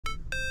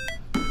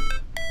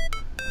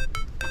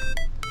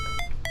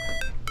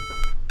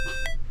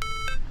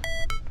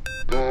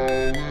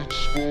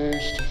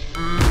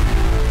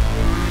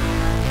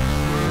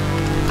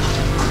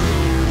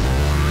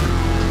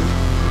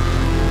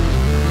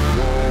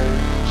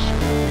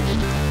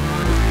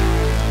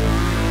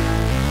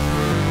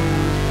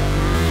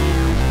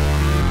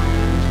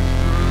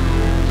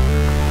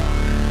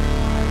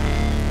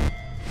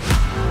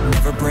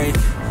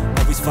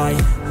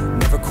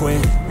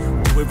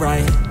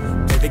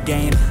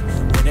game,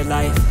 win it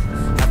life,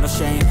 have no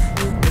shame,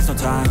 there's no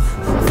time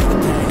for the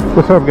pain.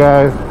 What's up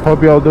guys,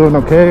 hope y'all doing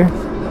okay.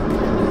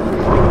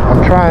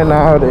 I'm trying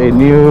out a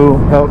new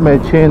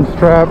helmet chin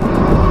strap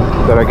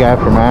that I got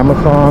from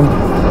Amazon.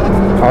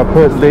 I'll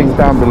put links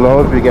down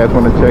below if you guys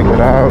want to check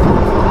it out.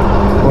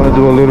 I want to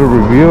do a little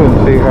review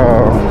and see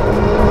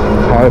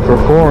how it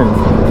performs.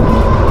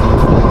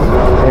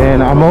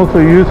 And I'm also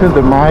using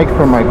the mic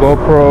from my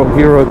GoPro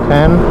Hero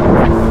 10.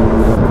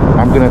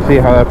 I'm gonna see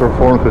how that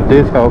performs with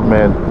this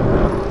helmet.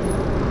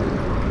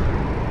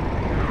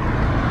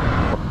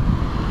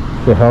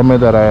 The helmet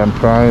that I am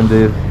trying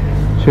this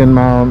chin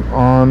mount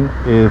on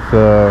is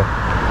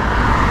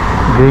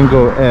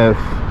Gringo S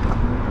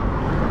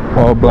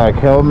all black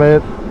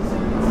helmet.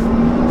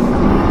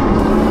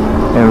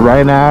 And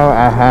right now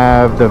I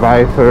have the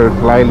visor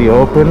slightly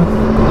open,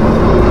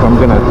 so I'm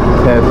gonna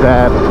test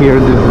that here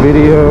in this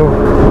video,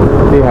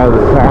 see how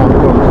the sound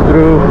comes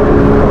through.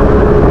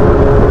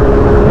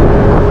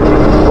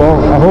 Well,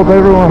 I hope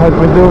everyone has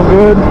been doing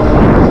good.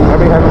 I've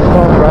been having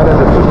fun riding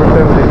the Super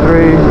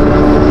 73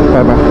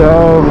 by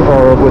myself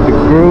or with the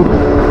group.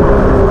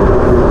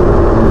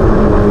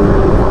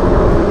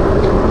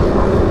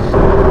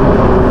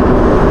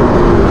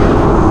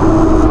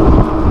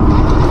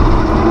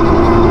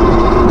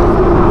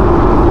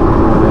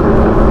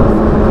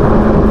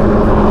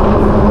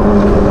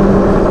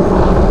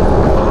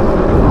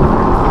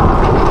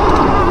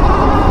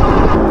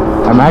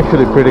 I'm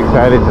actually pretty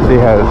excited to see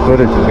how this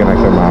footage is going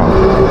to come out.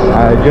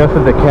 I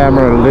adjusted the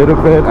camera a little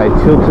bit. I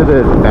tilted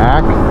it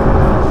back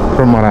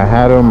from what I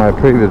had on my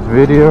previous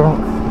video.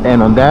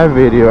 And on that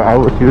video, I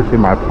was using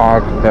my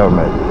Park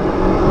helmet.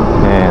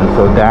 And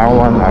so that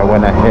one, I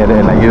went ahead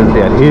and I used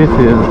the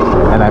adhesive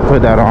and I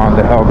put that on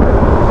the helmet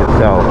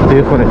itself.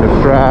 This one is a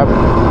strap,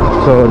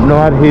 so no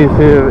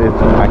adhesive.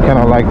 I kind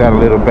of like that a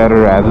little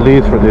better, at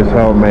least for this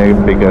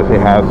helmet, because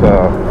it has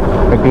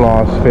a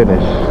gloss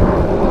finish.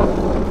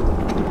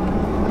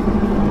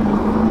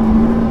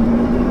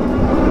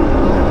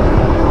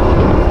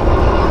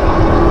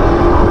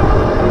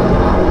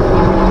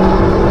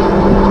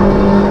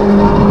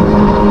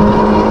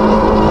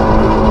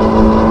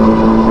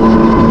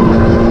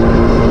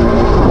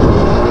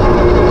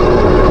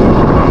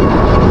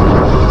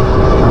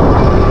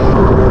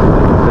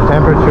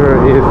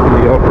 Is in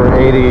the upper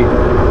 80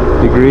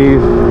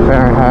 degrees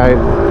Fahrenheit.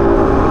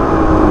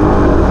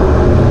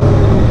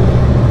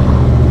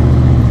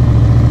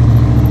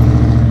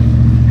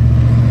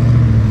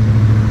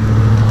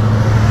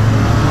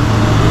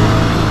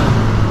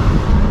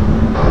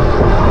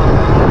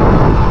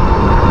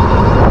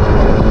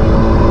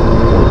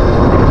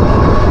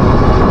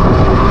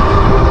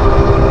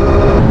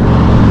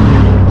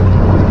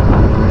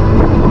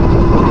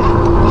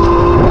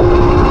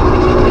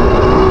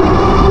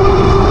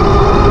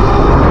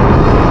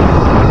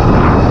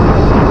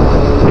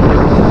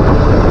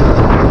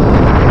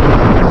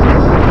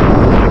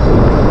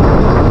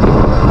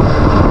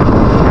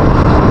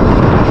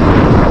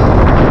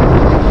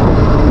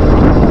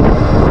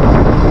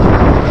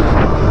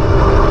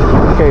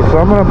 So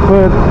I'm going to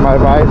put my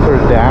visor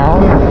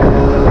down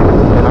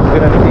and I'm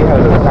going to see how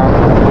the sound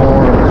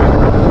performs,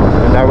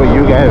 and that way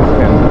you guys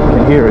can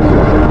hear it.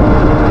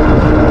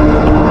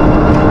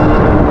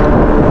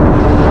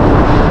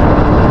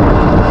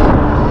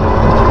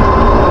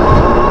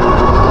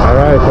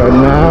 Alright, so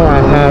now I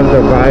have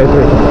the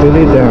visor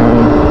completely down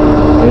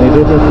and it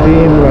doesn't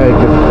seem like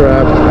the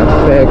strap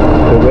affects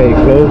the way it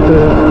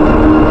closes.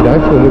 It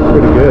actually looks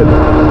pretty good.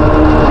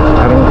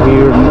 I don't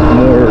hear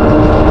more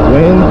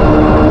wind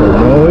or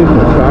noise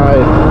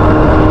inside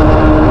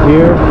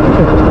here,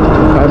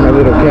 inside my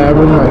little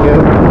cabin, I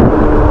guess.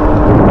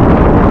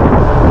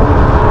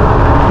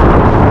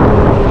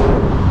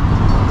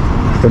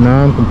 So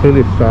now I'm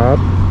completely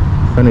stopped.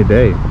 Sunny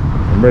day.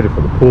 I'm ready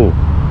for the pool.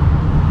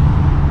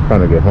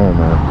 Trying to get home,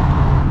 man.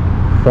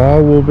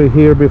 Fall will be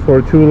here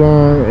before too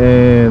long,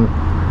 and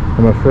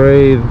I'm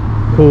afraid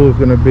pool is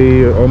gonna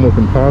be almost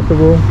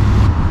impossible.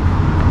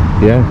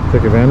 Yeah,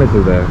 take advantage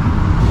of that.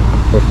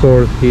 Of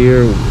course,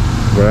 here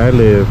where I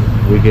live,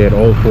 we get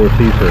all 4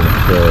 seasons.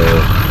 So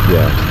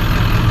yeah,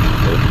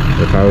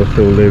 if I was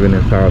still living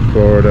in South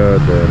Florida,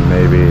 then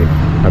maybe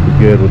I'd be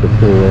good with the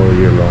pool all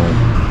year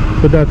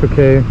long. But that's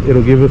okay.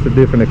 It'll give us a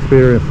different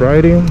experience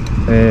riding,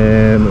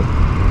 and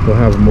we'll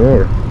have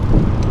more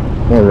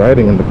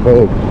riding in the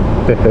cold.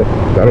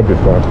 That'll be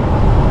fun.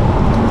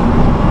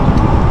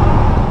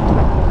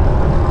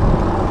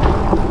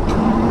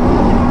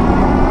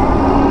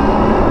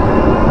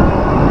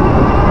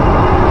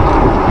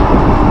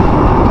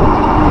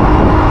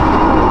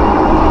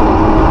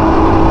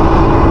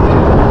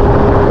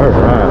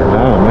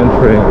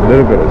 A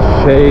little bit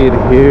of shade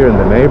here in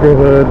the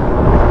neighborhood.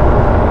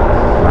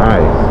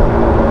 Nice.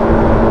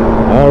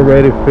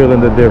 Already feeling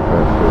the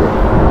difference here.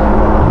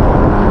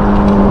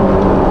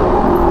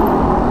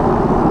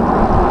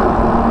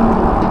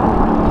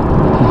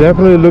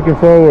 Definitely looking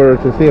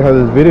forward to see how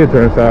this video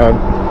turns out.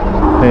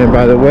 And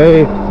by the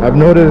way, I've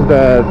noticed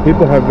that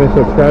people have been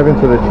subscribing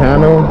to the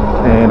channel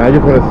and I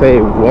just want to say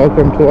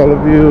welcome to all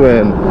of you,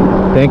 and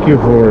thank you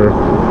for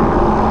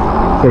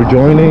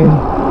joining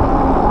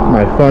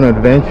my fun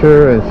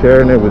adventure and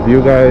sharing it with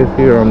you guys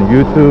here on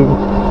YouTube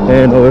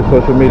and other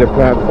social media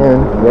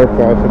platforms where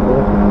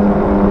possible.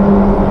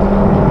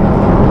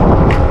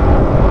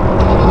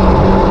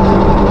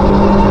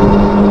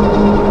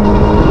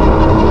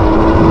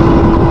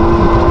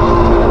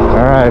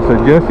 Alright,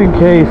 so just in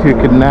case you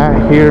could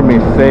not hear me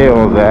say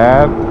all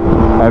that,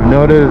 I've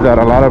noticed that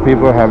a lot of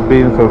people have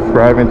been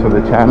subscribing to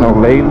the channel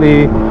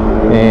lately,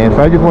 and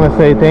so I just want to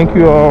say thank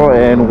you all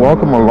and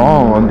welcome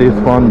along on this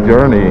fun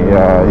journey.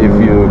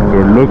 If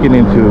you're looking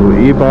into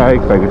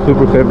e-bikes like the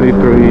Super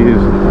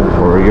 73s,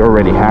 or you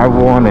already have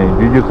one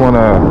and you just want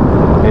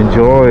to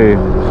enjoy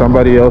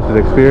somebody else's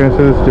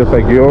experiences just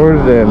like yours,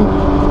 then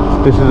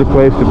this is the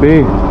place to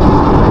be.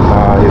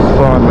 It's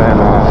fun, man.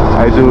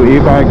 I do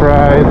e-bike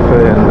rides,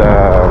 and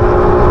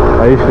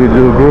I usually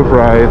do group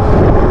rides.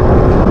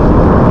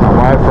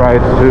 My wife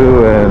rides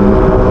too, and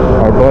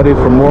our buddies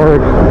from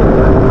work,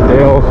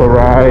 they also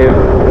ride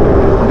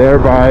their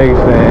bikes,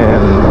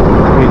 and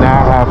we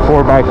now have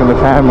 4 bikes in the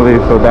family,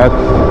 so that's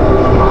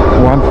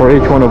one for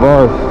each one of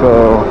us.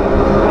 So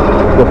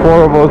the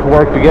 4 of us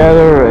work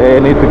together,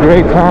 and it's a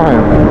great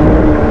time.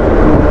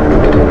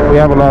 We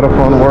have a lot of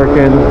fun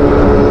working,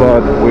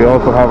 but we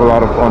also have a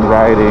lot of fun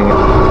riding,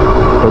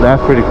 so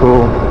that's pretty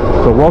cool.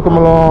 So welcome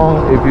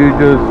along if you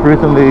just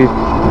recently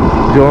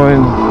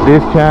joined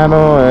this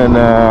channel, and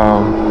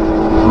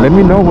let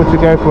me know what you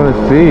guys want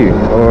to see,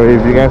 or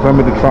if you guys want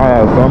me to try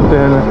out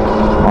something.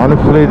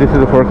 Honestly, this is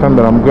the first time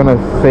that I'm gonna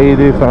say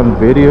this on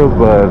video,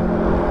 but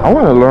I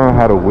want to learn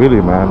how to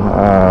wheelie, man.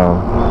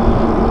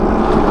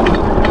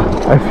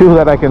 I feel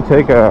that I can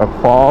take a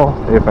fall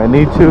if I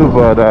need to,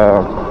 but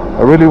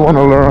I really want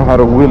to learn how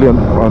to wheelie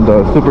on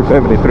the Super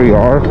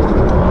 73R.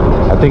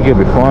 I think it'd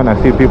be fun. I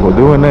see people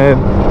doing it,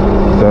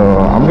 so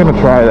I'm gonna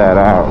try that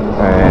out,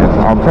 and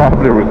I'll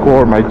probably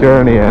record my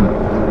journey and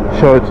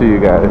show it to you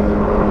guys.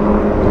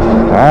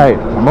 Alright,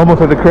 I'm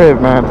almost at the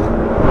crib, man.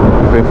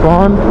 It's been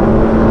fun.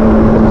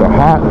 It's a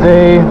hot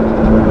day.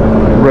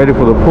 I'm ready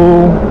for the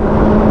pool.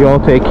 Y'all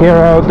take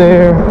care out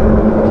there,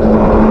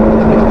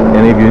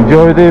 and if you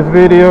enjoyed this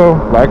video,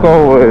 like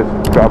always,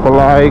 drop a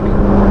like,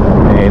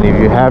 and if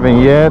you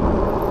haven't yet,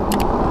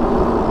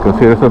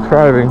 consider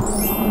subscribing.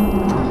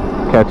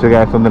 Catch you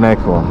guys on the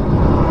next one.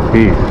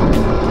 Peace.